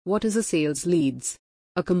What is a sales leads?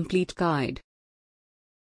 A complete guide.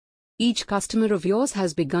 Each customer of yours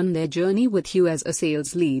has begun their journey with you as a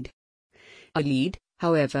sales lead. A lead,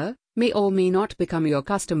 however, may or may not become your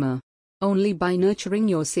customer. Only by nurturing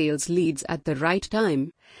your sales leads at the right time,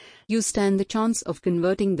 you stand the chance of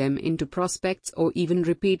converting them into prospects or even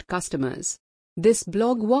repeat customers. This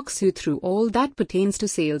blog walks you through all that pertains to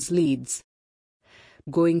sales leads.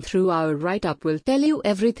 Going through our write-up will tell you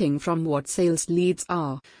everything from what sales leads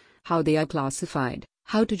are, how they are classified,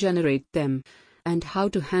 how to generate them, and how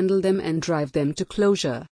to handle them and drive them to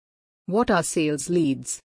closure. What are sales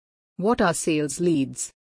leads? What are sales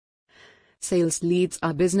leads? Sales leads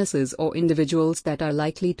are businesses or individuals that are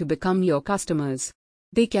likely to become your customers.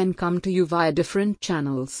 They can come to you via different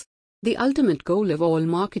channels. The ultimate goal of all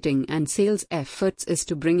marketing and sales efforts is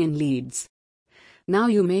to bring in leads. Now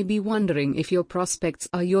you may be wondering if your prospects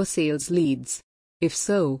are your sales leads. If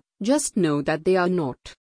so, just know that they are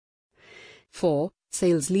not. 4.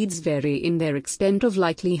 Sales leads vary in their extent of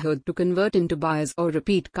likelihood to convert into buyers or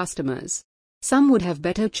repeat customers. Some would have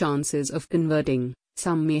better chances of converting,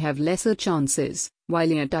 some may have lesser chances, while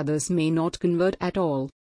yet others may not convert at all.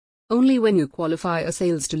 Only when you qualify a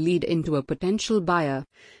sales to lead into a potential buyer,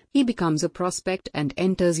 he becomes a prospect and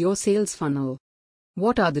enters your sales funnel.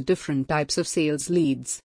 What are the different types of sales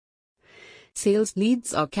leads? Sales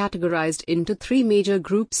leads are categorized into 3 major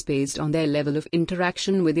groups based on their level of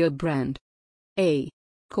interaction with your brand. A.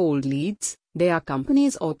 Cold leads. They are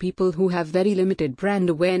companies or people who have very limited brand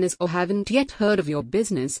awareness or haven't yet heard of your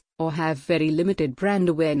business, or have very limited brand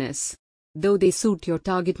awareness. Though they suit your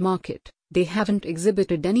target market, they haven't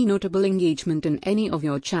exhibited any notable engagement in any of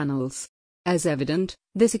your channels. As evident,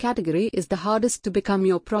 this category is the hardest to become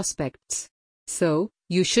your prospects. So,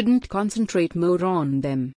 you shouldn't concentrate more on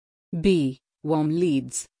them. B. Warm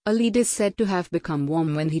leads. A lead is said to have become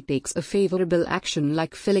warm when he takes a favorable action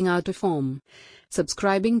like filling out a form,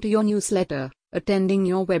 subscribing to your newsletter, attending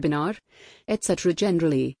your webinar, etc.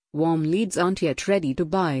 Generally, warm leads aren't yet ready to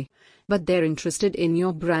buy, but they're interested in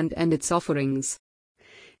your brand and its offerings.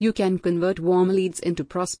 You can convert warm leads into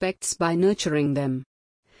prospects by nurturing them.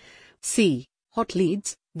 C. Hot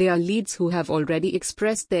leads. They are leads who have already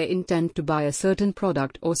expressed their intent to buy a certain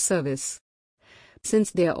product or service.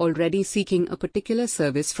 Since they are already seeking a particular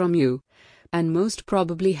service from you, and most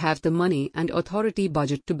probably have the money and authority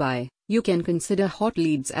budget to buy, you can consider hot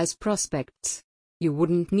leads as prospects. You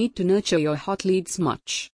wouldn't need to nurture your hot leads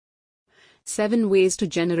much. 7 ways to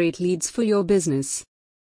generate leads for your business.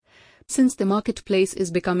 Since the marketplace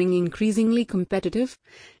is becoming increasingly competitive,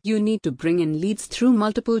 you need to bring in leads through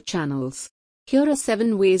multiple channels. Here are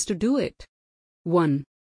 7 ways to do it. 1.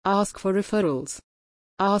 Ask for referrals.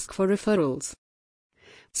 Ask for referrals.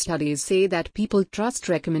 Studies say that people trust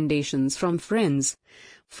recommendations from friends,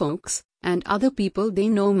 folks, and other people they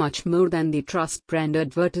know much more than they trust brand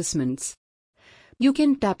advertisements. You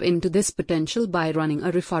can tap into this potential by running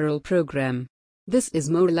a referral program. This is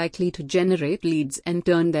more likely to generate leads and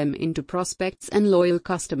turn them into prospects and loyal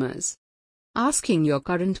customers. Asking your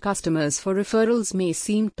current customers for referrals may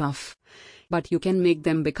seem tough, but you can make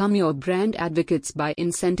them become your brand advocates by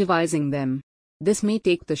incentivizing them. This may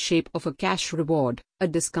take the shape of a cash reward, a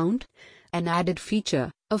discount, an added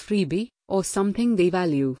feature, a freebie, or something they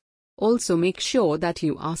value. Also make sure that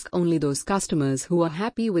you ask only those customers who are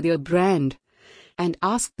happy with your brand, and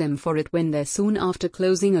ask them for it when they're soon after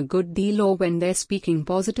closing a good deal or when they're speaking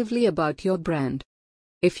positively about your brand.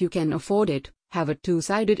 If you can afford it, have a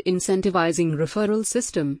 2-sided incentivizing referral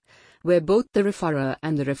system, where both the referrer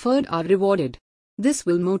and the referred are rewarded. This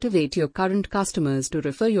will motivate your current customers to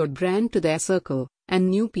refer your brand to their circle, and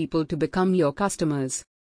new people to become your customers.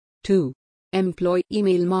 2. Employ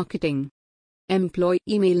email marketing. Employ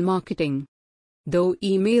email marketing. Though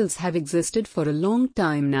emails have existed for a long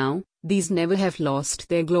time now, these never have lost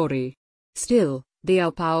their glory. Still, they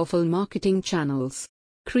are powerful marketing channels.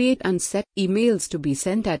 Create and set emails to be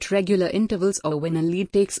sent at regular intervals or when a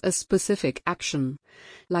lead takes a specific action,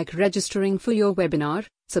 like registering for your webinar,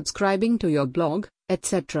 subscribing to your blog,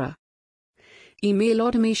 etc. Email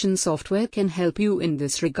automation software can help you in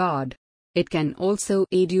this regard. It can also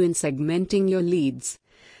aid you in segmenting your leads,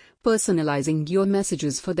 personalizing your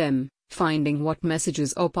messages for them, finding what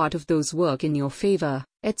messages or part of those work in your favor,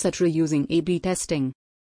 etc. using A/B testing.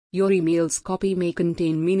 Your email's copy may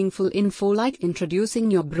contain meaningful info like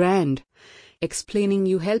introducing your brand, explaining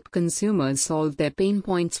you help consumers solve their pain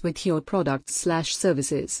points with your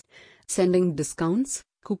products/services, sending discounts,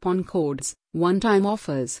 coupon codes, one-time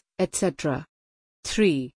offers, etc.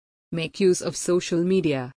 3. Make use of social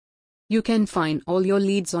media. You can find all your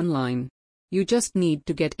leads online. You just need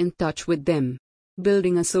to get in touch with them.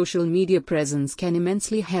 Building a social media presence can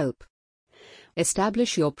immensely help.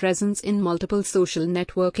 Establish your presence in multiple social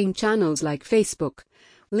networking channels like Facebook,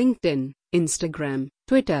 LinkedIn, Instagram,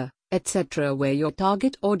 Twitter, etc., where your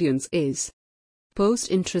target audience is.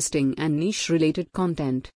 Post interesting and niche-related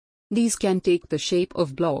content. These can take the shape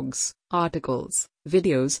of blogs, articles,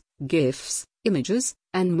 videos, GIFs, images,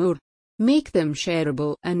 and more. Make them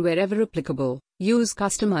shareable and wherever applicable, use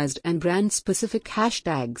customized and brand-specific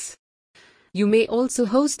hashtags. You may also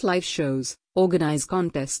host live shows, organize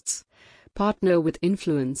contests, partner with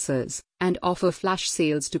influencers, and offer flash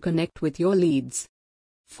sales to connect with your leads.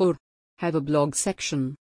 4. Have a blog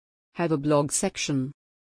section. Have a blog section.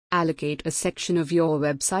 Allocate a section of your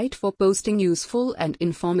website for posting useful and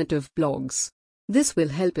informative blogs. This will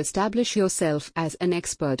help establish yourself as an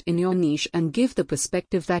expert in your niche and give the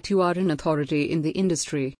perspective that you are an authority in the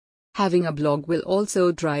industry. Having a blog will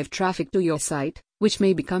also drive traffic to your site, which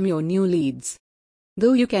may become your new leads.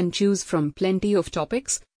 Though you can choose from plenty of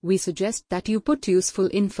topics, we suggest that you put useful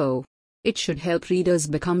info. It should help readers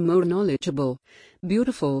become more knowledgeable,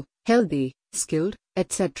 beautiful, healthy, skilled,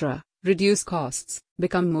 etc., reduce costs,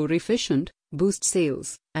 become more efficient, boost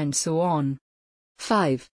sales, and so on.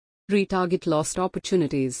 5. Retarget lost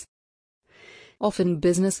opportunities. Often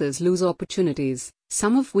businesses lose opportunities,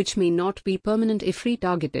 some of which may not be permanent if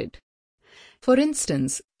retargeted. For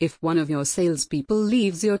instance, if one of your salespeople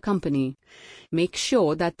leaves your company, make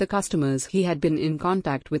sure that the customers he had been in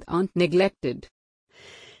contact with aren't neglected.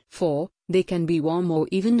 4. They can be warm or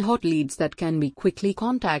even hot leads that can be quickly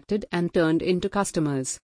contacted and turned into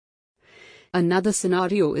customers. Another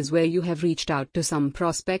scenario is where you have reached out to some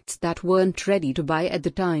prospects that weren't ready to buy at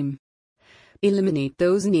the time. Eliminate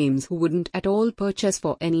those names who wouldn't at all purchase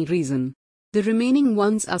for any reason. The remaining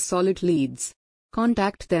ones are solid leads.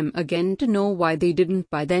 Contact them again to know why they didn't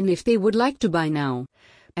buy then if they would like to buy now,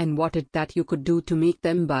 and what it that you could do to make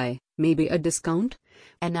them buy, maybe a discount,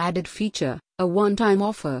 an added feature, a one-time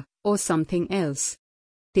offer, or something else.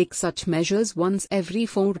 Take such measures once every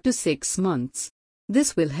 4 to 6 months.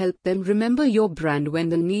 This will help them remember your brand when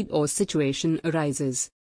the need or situation arises.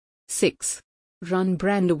 6. Run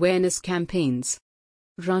brand awareness campaigns.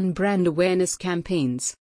 Run brand awareness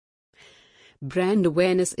campaigns. Brand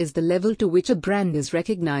awareness is the level to which a brand is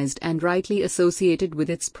recognized and rightly associated with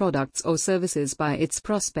its products or services by its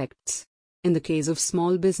prospects. In the case of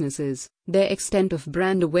small businesses, their extent of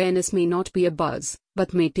brand awareness may not be a buzz,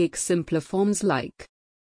 but may take simpler forms like: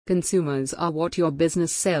 consumers are what your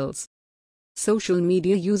business sells. Social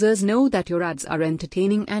media users know that your ads are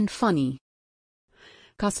entertaining and funny.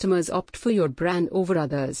 Customers opt for your brand over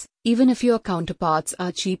others, even if your counterparts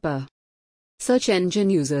are cheaper. Search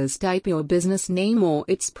engine users type your business name or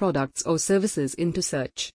its products or services into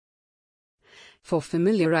search. For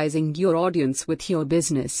familiarizing your audience with your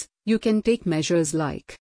business, you can take measures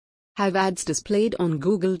like: have ads displayed on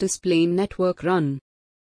Google Display Network run,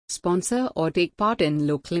 sponsor or take part in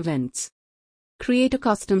local events, create a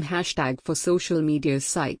custom hashtag for social media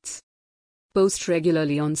sites, post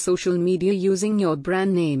regularly on social media using your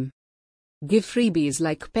brand name, give freebies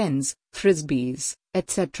like pens, frisbees,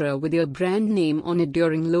 etc. with your brand name on it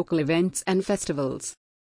during local events and festivals.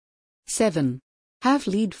 7. Have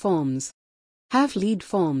lead forms. Have lead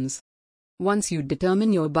forms. Once you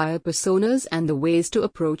determine your buyer personas and the ways to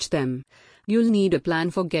approach them, you'll need a plan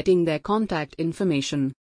for getting their contact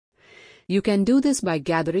information. You can do this by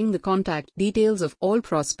gathering the contact details of all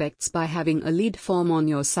prospects by having a lead form on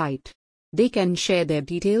your site. They can share their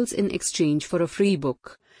details in exchange for a free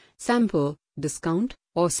book, sample, discount,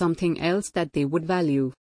 or something else that they would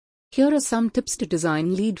value. Here are some tips to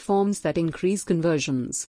design lead forms that increase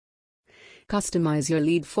conversions. Customize your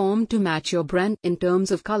lead form to match your brand in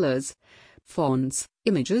terms of colors, fonts,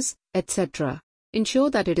 images, etc. Ensure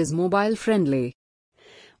that it is mobile friendly.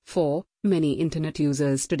 4. Many internet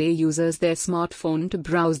users today uses their smartphone to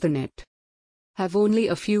browse the net. Have only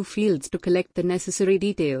a few fields to collect the necessary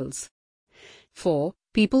details. 4.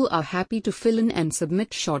 People are happy to fill in and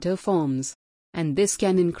submit shorter forms, and this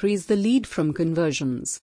can increase the lead from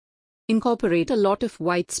conversions. Incorporate a lot of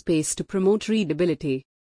white space to promote readability.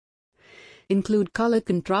 Include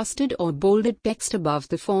color-contrasted or bolded text above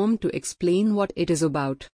the form to explain what it is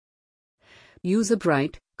about. Use a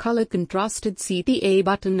bright, color-contrasted CTA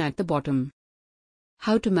button at the bottom.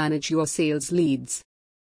 How to manage your sales leads.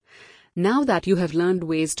 Now that you have learned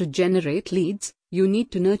ways to generate leads, you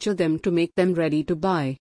need to nurture them to make them ready to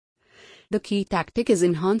buy. The key tactic is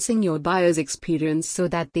enhancing your buyer's experience so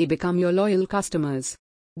that they become your loyal customers.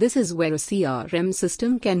 This is where a CRM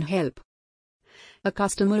system can help. A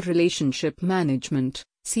customer relationship management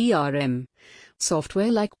 (CRM)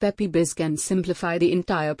 Software like PeppyBiz can simplify the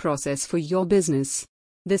entire process for your business.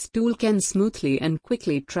 This tool can smoothly and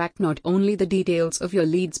quickly track not only the details of your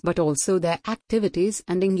leads but also their activities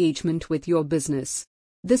and engagement with your business.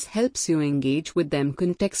 This helps you engage with them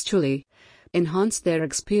contextually, enhance their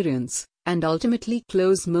experience, and ultimately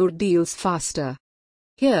close more deals faster.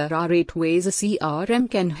 Here are 8 ways a CRM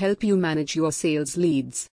can help you manage your sales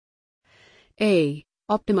leads. A.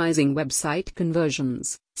 Optimizing website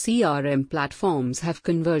conversions. CRM platforms have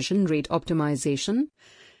conversion rate optimization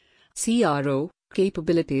 (CRO)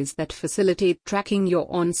 capabilities that facilitate tracking your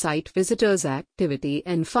on-site visitors' activity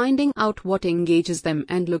and finding out what engages them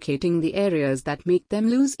and locating the areas that make them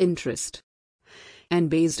lose interest. And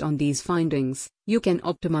based on these findings, you can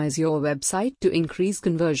optimize your website to increase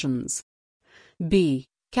conversions. B.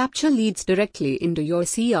 Capture leads directly into your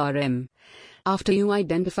CRM. After you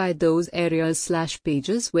identify those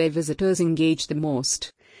areas/pages where visitors engage the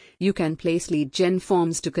most, you can place lead gen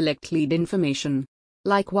forms to collect lead information.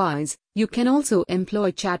 Likewise, you can also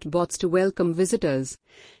employ chatbots to welcome visitors,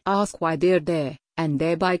 ask why they're there, and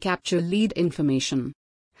thereby capture lead information.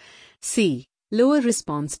 C. Lower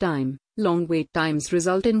response time. Long wait times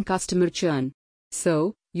result in customer churn.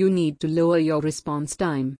 So, you need to lower your response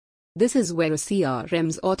time. This is where a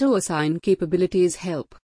CRM's auto-assign capabilities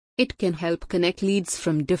help. It can help connect leads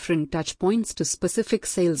from different touchpoints to specific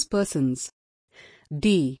salespersons.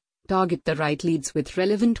 D. Target the right leads with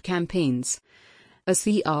relevant campaigns. A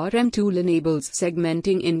CRM tool enables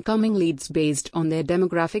segmenting incoming leads based on their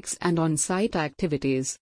demographics and on-site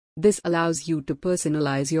activities. This allows you to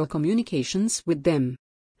personalize your communications with them.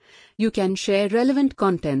 You can share relevant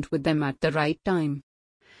content with them at the right time.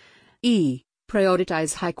 E.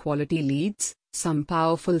 Prioritize high-quality leads. Some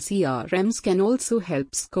powerful CRMs can also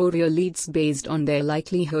help score your leads based on their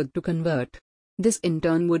likelihood to convert. This in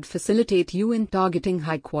turn would facilitate you in targeting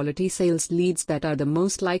high-quality sales leads that are the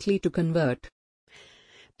most likely to convert.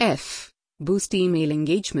 F. Boost email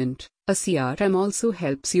engagement. A CRM also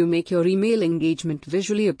helps you make your email engagement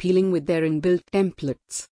visually appealing with their inbuilt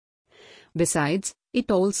templates. Besides, it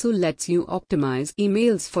also lets you optimize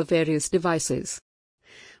emails for various devices.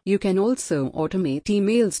 You can also automate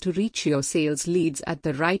emails to reach your sales leads at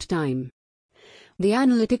the right time. The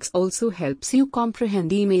analytics also helps you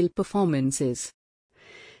comprehend email performances.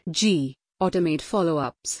 G. Automate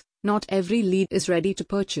follow-ups. Not every lead is ready to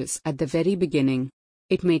purchase at the very beginning.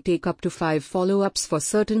 It may take up to 5 follow-ups for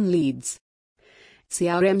certain leads.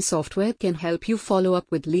 CRM software can help you follow up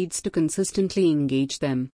with leads to consistently engage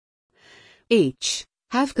them. H.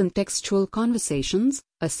 Have contextual conversations.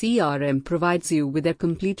 A CRM provides you with a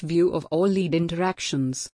complete view of all lead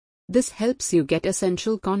interactions. This helps you get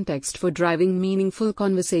essential context for driving meaningful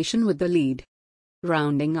conversation with the lead.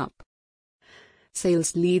 Rounding up.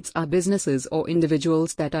 Sales leads are businesses or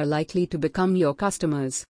individuals that are likely to become your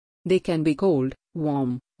customers. They can be cold,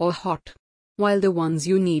 warm, or hot. While the ones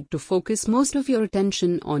you need to focus most of your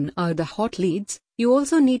attention on are the hot leads, you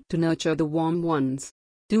also need to nurture the warm ones.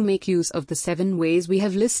 Do make use of the 7 ways we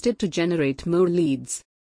have listed to generate more leads.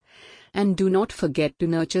 And do not forget to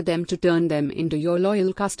nurture them to turn them into your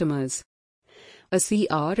loyal customers. A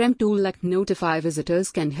CRM tool like Notify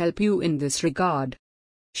Visitors can help you in this regard.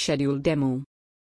 Schedule demo.